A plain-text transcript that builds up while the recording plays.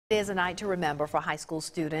It is a night to remember for high school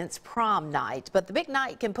students, prom night. But the big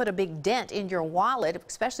night can put a big dent in your wallet,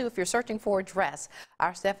 especially if you're searching for a dress.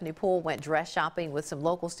 Our Stephanie Poole went dress shopping with some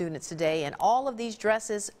local students today, and all of these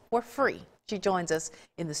dresses were free. She joins us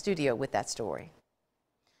in the studio with that story.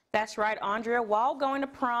 That's right, Andrea. While going to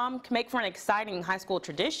prom can make for an exciting high school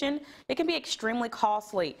tradition, it can be extremely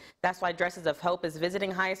costly. That's why Dresses of Hope is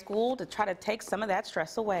visiting high school to try to take some of that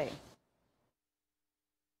stress away.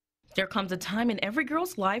 There comes a time in every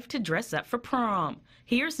girl's life to dress up for prom.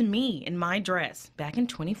 Here's me in my dress back in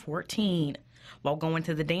 2014. While going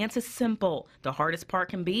to the dance is simple, the hardest part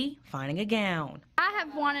can be finding a gown. I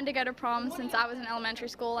have wanted to go to prom since I was in elementary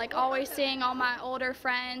school. Like, always seeing all my older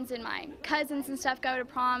friends and my cousins and stuff go to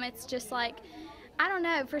prom, it's just like, I don't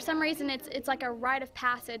know, for some reason it's like a rite of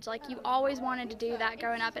passage. Like, you always wanted to do that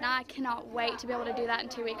growing up, and I cannot wait to be able to do that in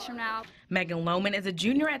 2 weeks from now. Megan Lohman is a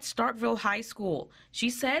junior at Starkville High School.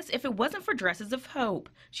 She says if it wasn't for Dresses of Hope,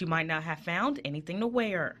 she might not have found anything to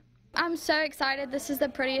wear. I'm so excited. This is the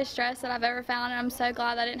prettiest dress that I've ever found, and I'm so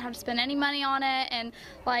glad I didn't have to spend any money on it. And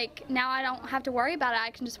like, now I don't have to worry about it. I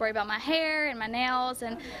can just worry about my hair and my nails,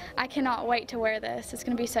 and I cannot wait to wear this. It's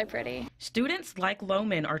going to be so pretty. Students like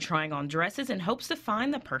Lohman are trying on dresses in hopes to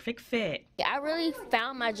find the perfect fit. I really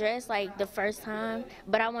found my dress like the first time,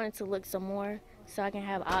 but I wanted to look some more so I can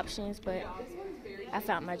have options, but I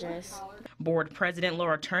found my dress. Board President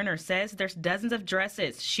Laura Turner says there's dozens of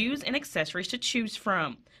dresses, shoes, and accessories to choose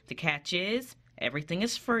from. The catch is, everything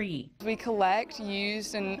is free. We collect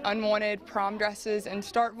used and unwanted prom dresses in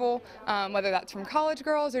Starkville, whether that's from college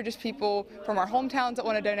girls or just people from our hometowns that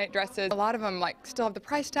want to donate dresses. A lot of them still have the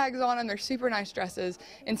price tags on them. They're super nice dresses,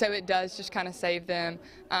 and so it does just kind of save them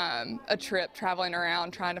a trip traveling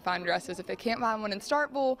around trying to find dresses if they can't find one in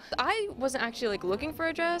Starkville. I wasn't actually looking for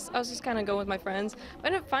a dress. I was just kind of going with my friends. I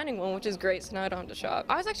ended up finding one, which is great, so now I don't have to shop.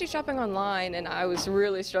 I was actually shopping online, and I was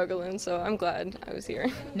really struggling, so I'm glad I was here.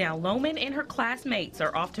 Now Lohman and her classmates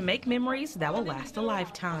are off to make memories that will last a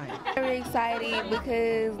lifetime. I'm very excited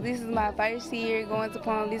because this is my first year going to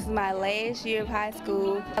prom. This is my last year of high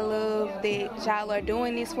school. I love that y'all are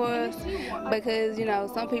doing this for us because, you know,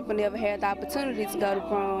 some people never had the opportunity to go to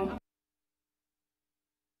prom.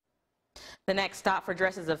 The next stop for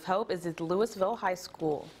Dresses of Hope is at Louisville High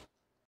School.